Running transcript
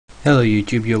Hello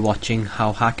YouTube, you're watching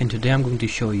How Hack, and today I'm going to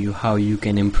show you how you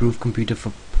can improve computer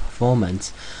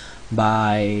performance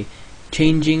by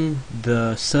changing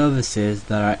the services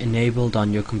that are enabled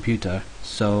on your computer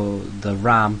so the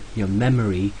RAM, your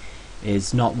memory,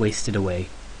 is not wasted away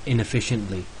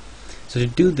inefficiently. So to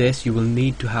do this you will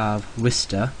need to have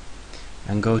Vista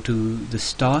and go to the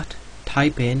start,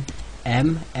 type in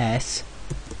msconfig,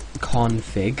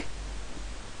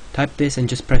 type this and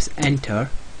just press enter.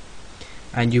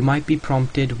 And you might be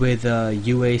prompted with a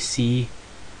UAC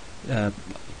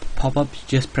pop-up.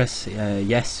 Just press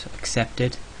yes, accept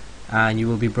it, and you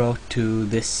will be brought to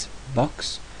this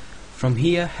box. From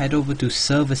here head over to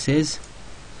services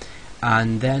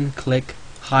and then click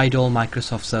hide all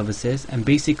Microsoft services, and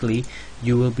basically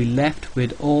you will be left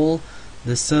with all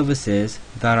the services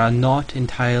that are not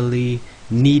entirely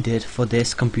needed for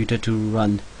this computer to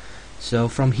run. So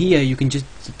from here you can just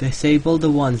disable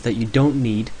the ones that you don't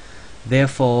need.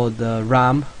 Therefore the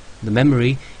RAM, the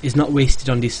memory, is not wasted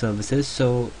on these services.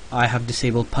 So I have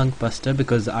disabled Punkbuster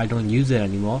because I don't use it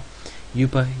anymore. You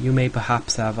may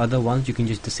perhaps have other ones. You can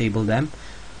just disable them.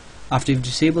 After you've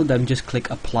disabled them, just click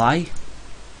apply,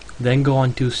 then go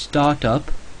on to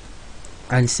startup,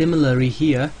 and similarly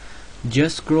here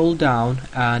just scroll down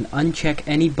and uncheck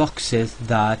any boxes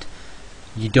that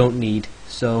you don't need.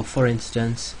 So for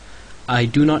instance, I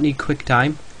do not need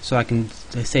QuickTime, so I can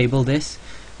disable this.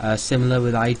 Similar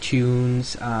with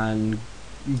iTunes and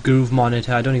Groove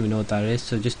Monitor, I don't even know what that is,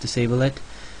 so just disable it.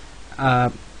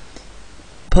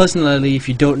 Personally, if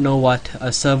you don't know what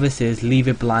a service is, leave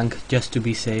it blank just to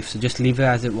be safe. So just leave it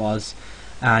as it was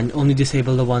and only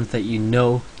disable the ones that you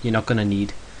know you're not going to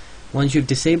need. Once you've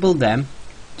disabled them,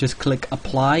 just click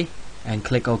apply and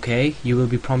click OK. You will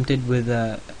be prompted with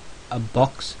a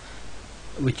box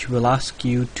which will ask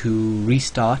you to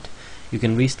restart. You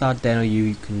can restart then, or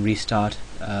you can restart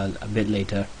a bit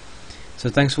later. So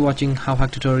thanks for watching How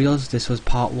Hack Tutorials. This was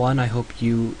part 1. I hope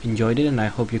you enjoyed it and I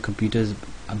hope your computer is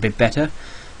a bit better,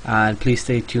 and please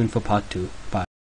stay tuned for part 2. Bye.